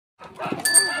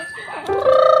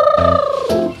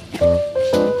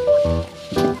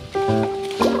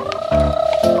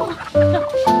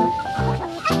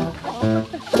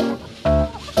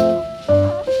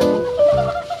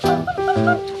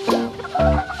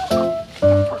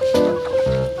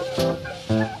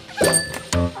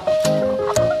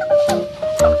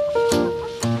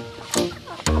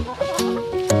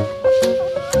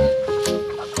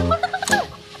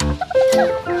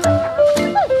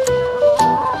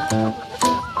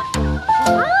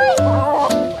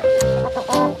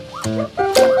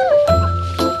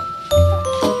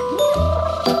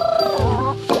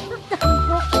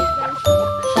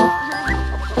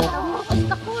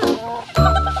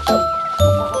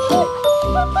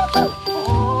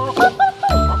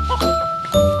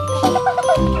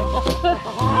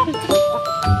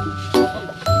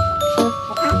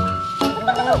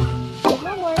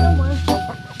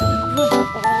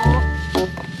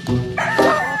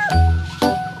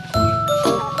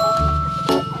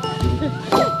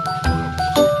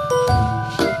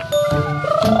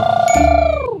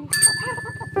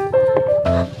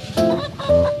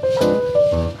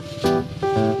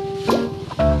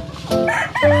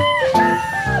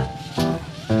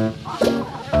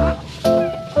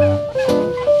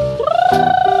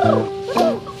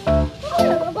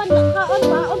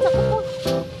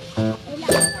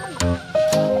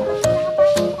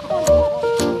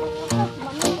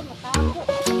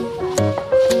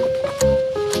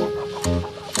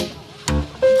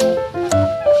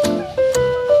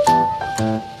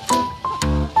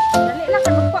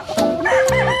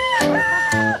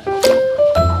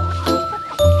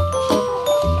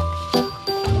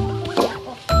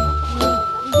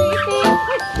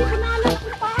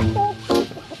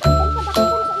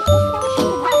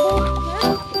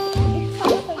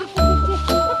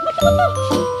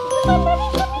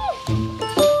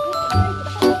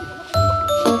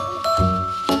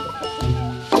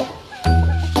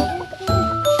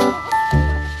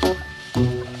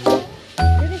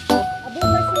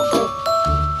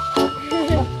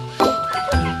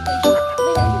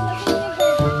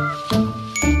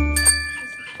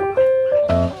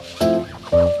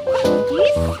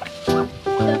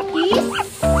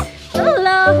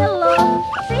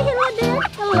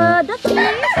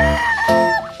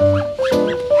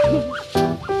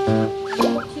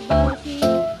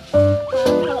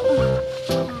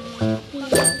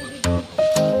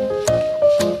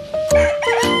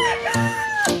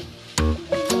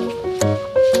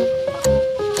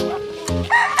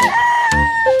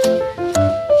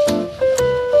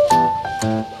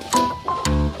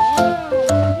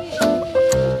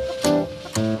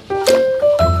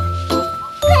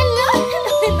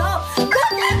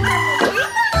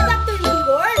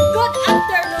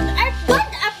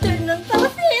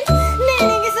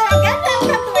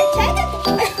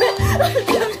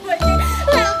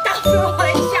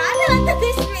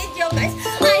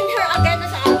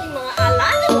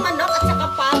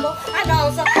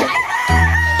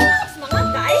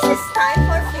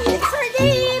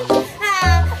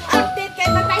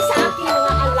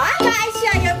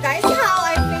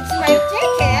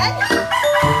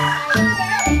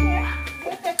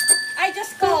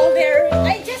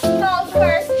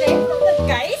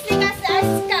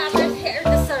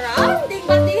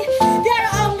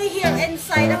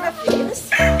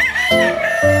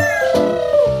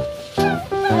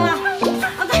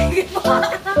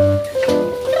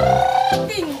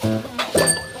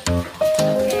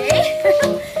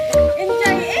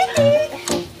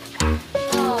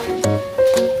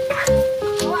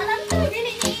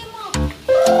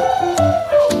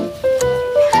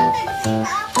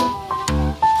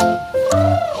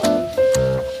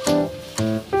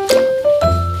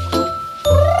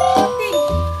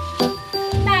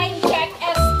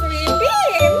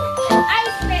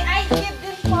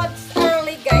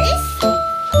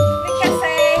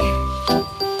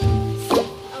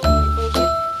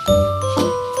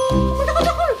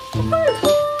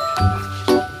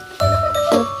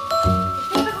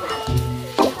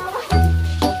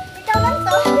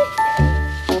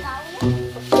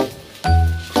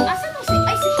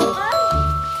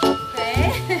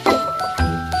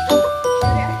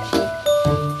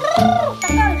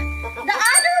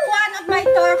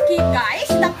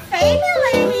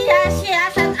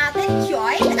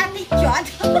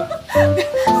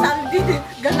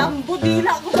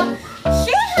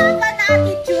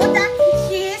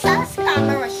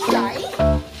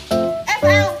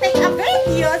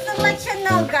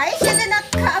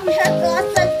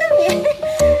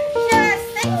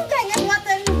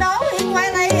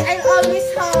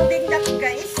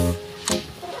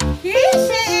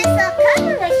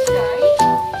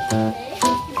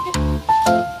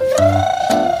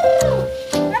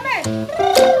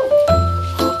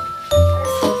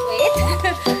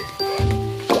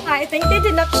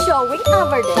showing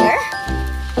over there.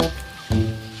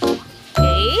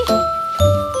 Okay.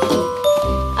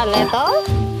 A little.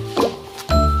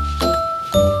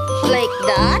 Like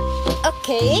that.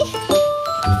 Okay.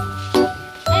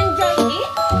 Enjoy it,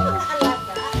 mga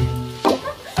alaga.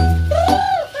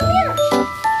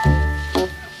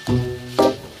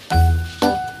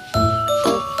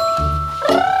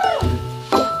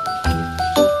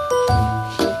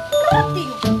 Come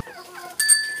here.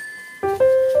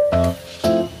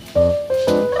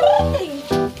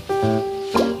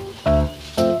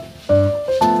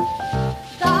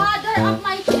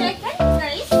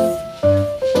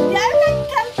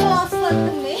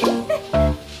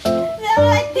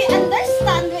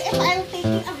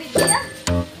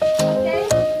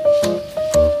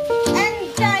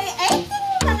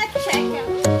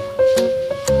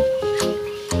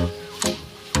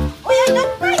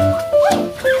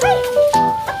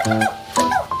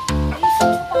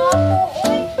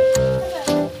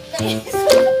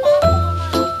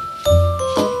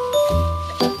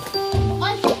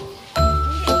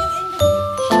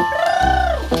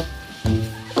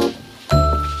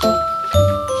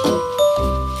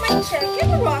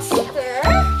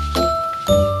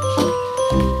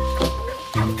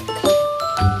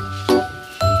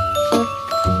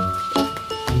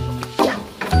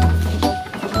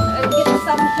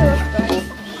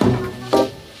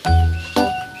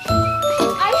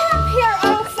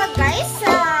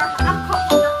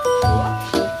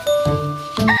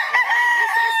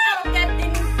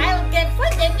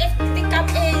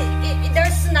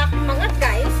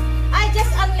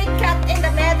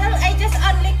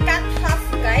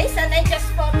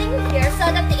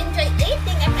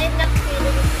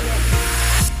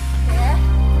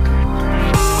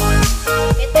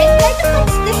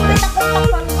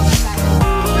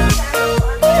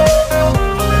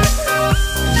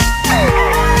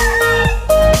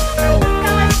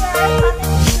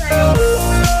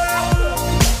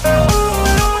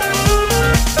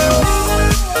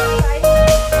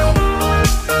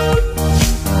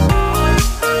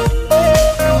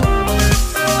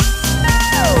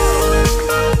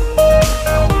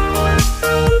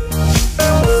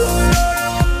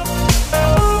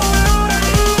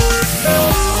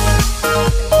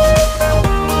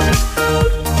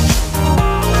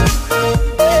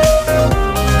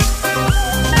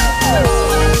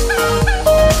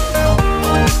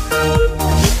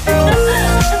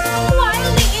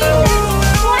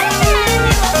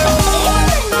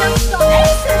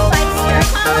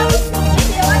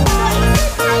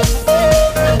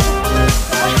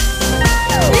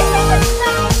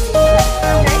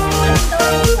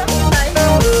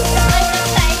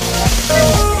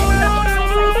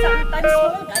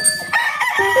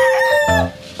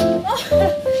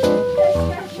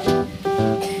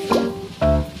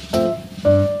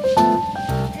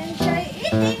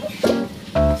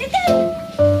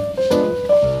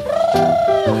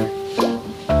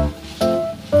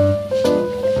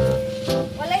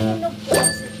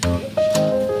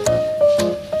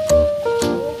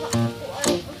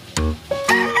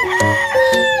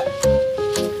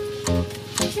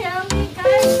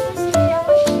 Guys, this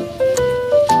reality.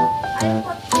 I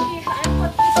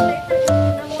put this later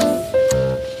in the most.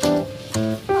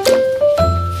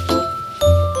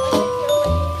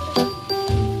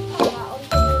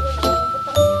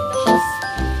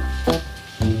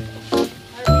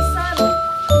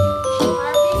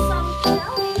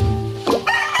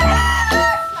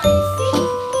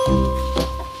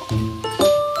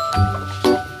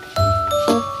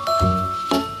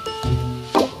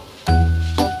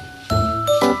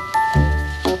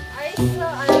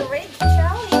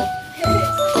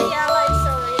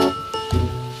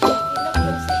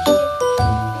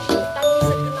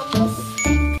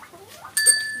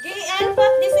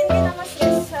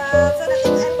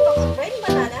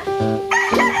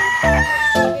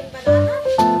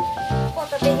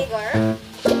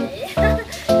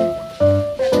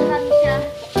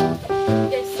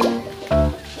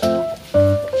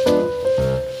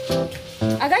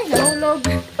 Agay, nahulog.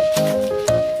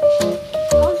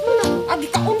 Agi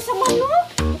kaon sa manok.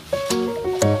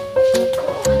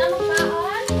 Ano mo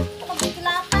kaon?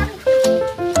 Pagkilatan.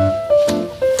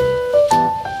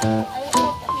 Ay,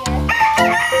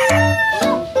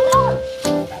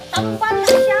 tambal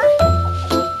na siya.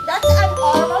 That's an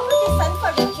oral medicine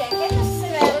for the chicken.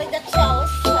 Necessarily the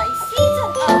child's spicy. It's an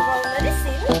oral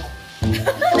medicine.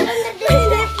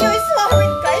 If you swallow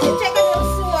it, guys, the chicken will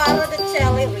swallow the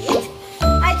jelly reed.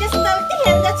 I just told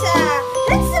him that's a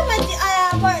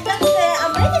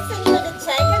medicine for the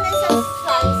chicken. It's a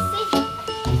spicy.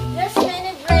 There's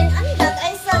many brain on that.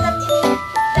 I saw that in the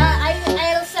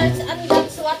I'll search and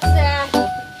that's what's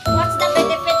the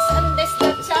benefits on this the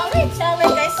jelly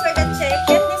guys for the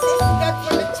chicken. This is good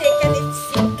for the chicken. It's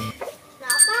sick.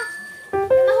 Napa?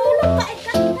 Nahulog ka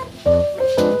ikat.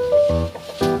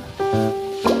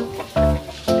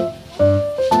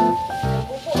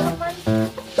 Bubo naman.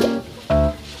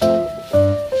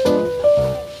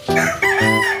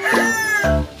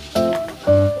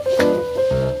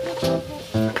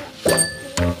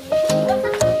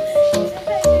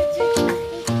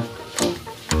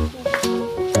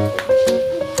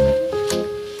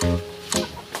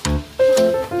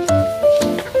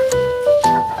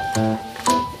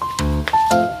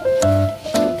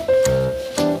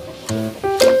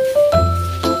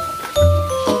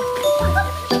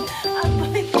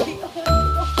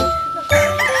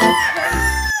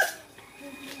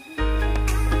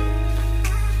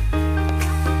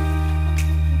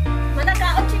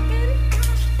 Manakaon chicken?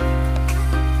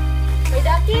 May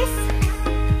dakis?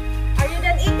 Are you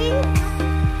done eating?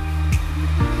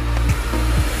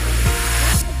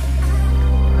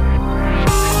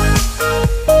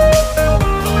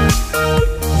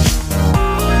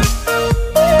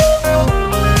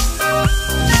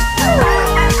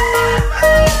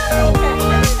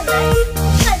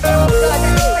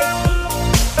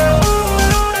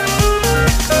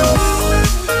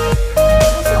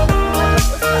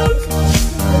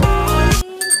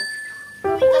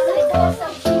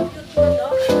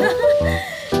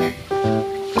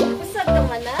 Busag ka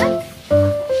manak?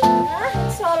 Ha?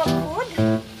 Swallow food?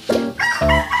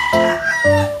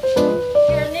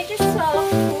 Your neck is swallow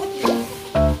food?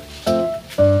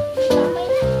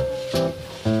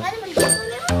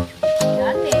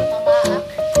 Gani, mamaak.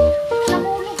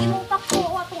 Namulog imong pakso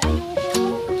akong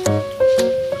ayubo.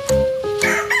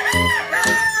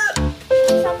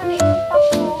 Sama ni imong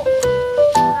pakso.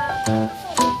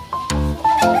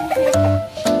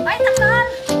 Ay, takal!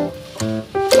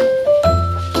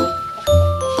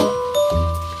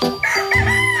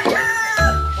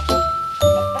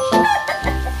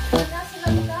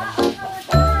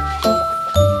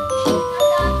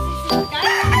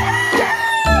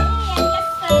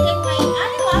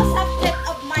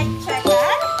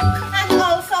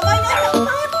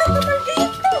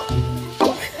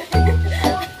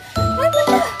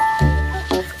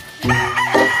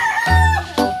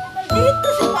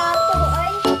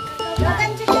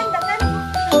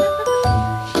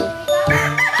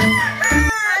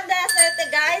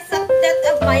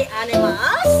 My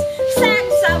animals.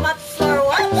 Thanks so much for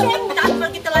watching. Don't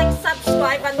forget to like,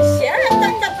 subscribe, and share.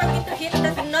 And don't forget to hit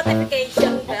the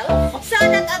notification bell so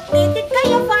that updated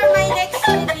kayo for my next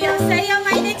video. See you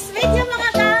my next video mga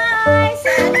guys.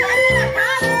 And mga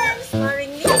parents,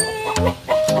 marinig.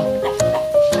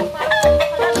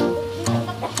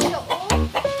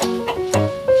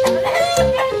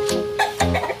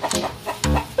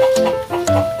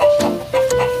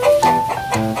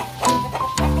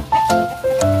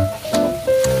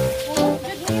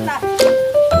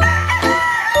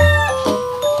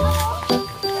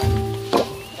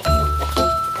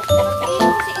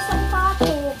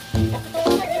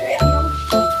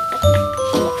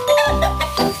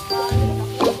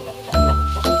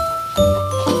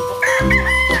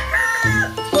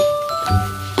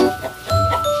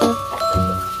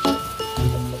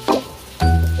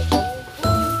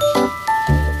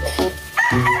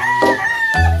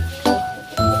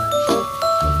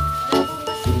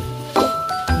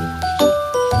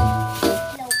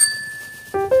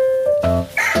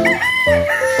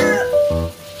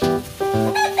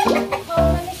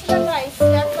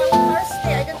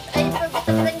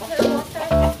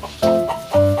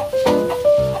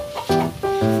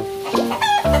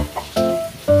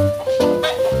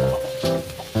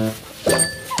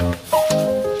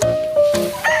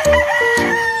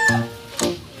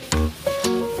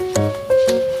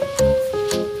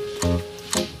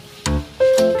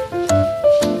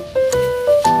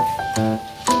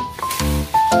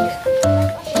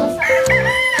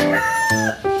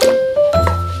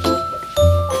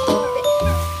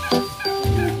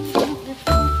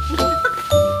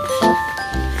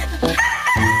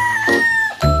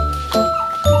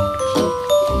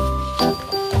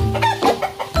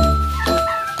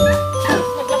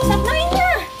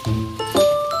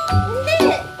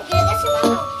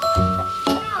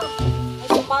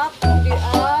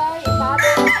 Ay, bata